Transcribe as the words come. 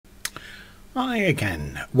Hi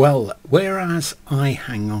again. Well, whereas I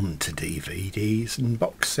hang on to DVDs and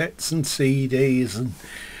box sets and CDs, and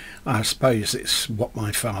I suppose it's what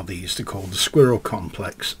my father used to call the squirrel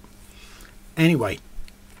complex. Anyway,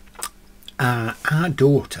 our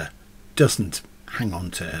daughter doesn't hang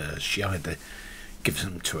on to hers. She either gives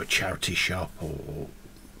them to a charity shop or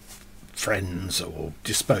friends or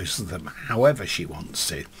disposes of them however she wants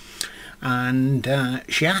to. And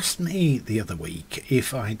she asked me the other week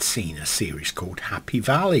if I'd seen a series called Happy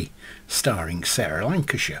Valley starring Sarah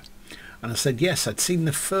Lancashire. And I said yes, I'd seen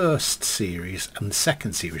the first series and the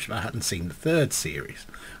second series, but I hadn't seen the third series.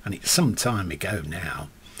 And it's some time ago now.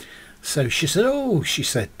 So she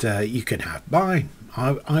said, you can have mine.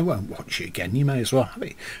 I won't watch it again. You may as well have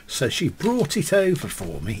it. So she brought it over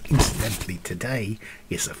for me. Incidentally, today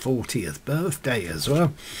is the 40th birthday as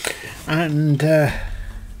well. And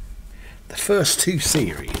the first two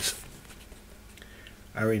series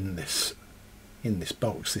are in this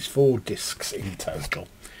box. There's 4 discs in total,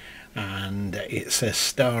 and it says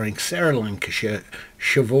starring Sarah Lancashire,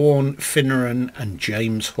 Siobhan Finneran and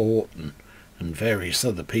James Horton, and various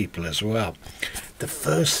other people as well. The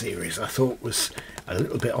first series I thought was a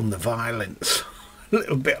little bit on the violence, a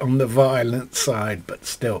little bit on the violent side, but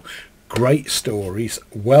still great stories,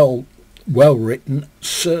 well written,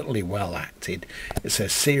 certainly well acted. It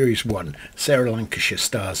says Series 1, Sarah Lancashire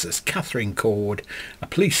stars as Catherine Cord, a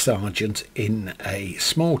police sergeant in a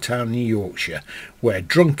small town in Yorkshire where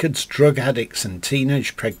drunkards, drug addicts and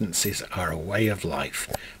teenage pregnancies are a way of life.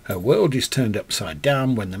 Her world is turned upside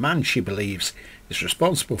down when the man she believes is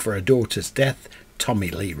responsible for her daughter's death, Tommy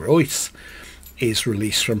Lee Royce, is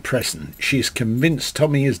released from prison. She is convinced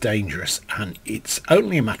Tommy is dangerous and it's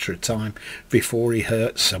only a matter of time before he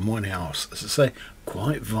hurts someone else. As I say,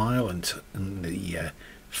 quite violent in the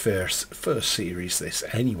first series this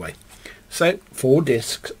anyway. So 4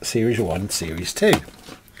 discs, Series 1, Series 2.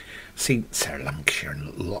 Seen Sarah Lancashire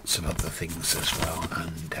and lots of other things as well,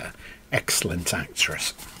 and excellent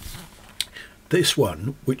actress. This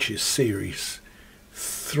one, which is Series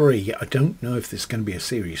 3, I don't know if there's going to be a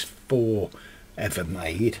Series 4 ever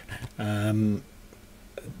made.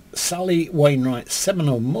 Sally Wainwright's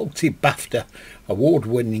seminal multi-BAFTA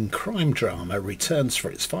award-winning crime drama returns for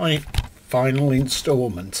its final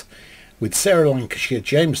instalment, with Sarah Lancashire,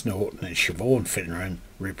 James Norton and Siobhan Finneran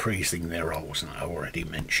reprising their roles, and I already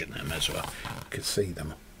mentioned them as well. You can see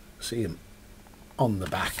them on the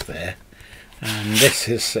back there, and this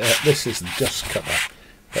is the dust cover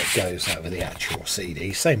that goes over the actual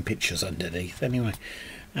CD. Same pictures underneath anyway.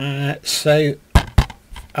 So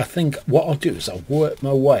I think what I'll do is I'll work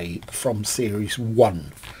my way from Series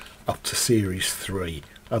 1 up to Series 3.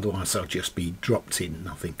 Otherwise I'll just be dropped in and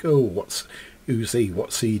I think, oh, who's he,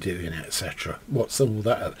 what's he doing, etc. What's all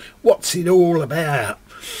that, what's it all about?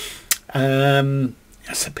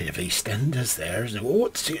 That's a bit of EastEnders there, isn't it?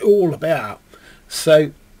 What's it all about?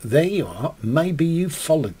 So there you are. Maybe you've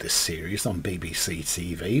followed this series on BBC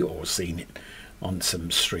TV or seen it on some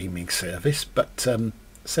streaming service, but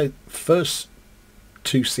so first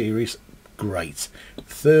 2 series, great.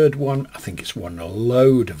 Third one, I think it's won a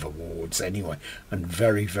load of awards anyway, and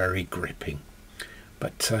very, very gripping.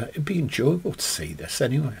 But it'd be enjoyable to see this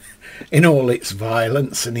anyway, in all its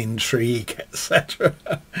violence and intrigue, etc.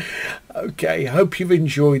 Okay, hope you've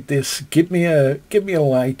enjoyed this. Give me a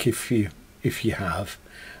like if you have,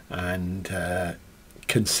 and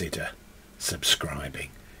consider subscribing,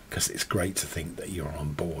 because it's great to think that you're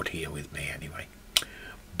on board here with me anyway.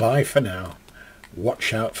 Bye for now.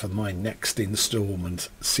 Watch out for my next instalment.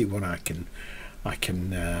 See what I can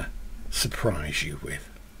surprise you with.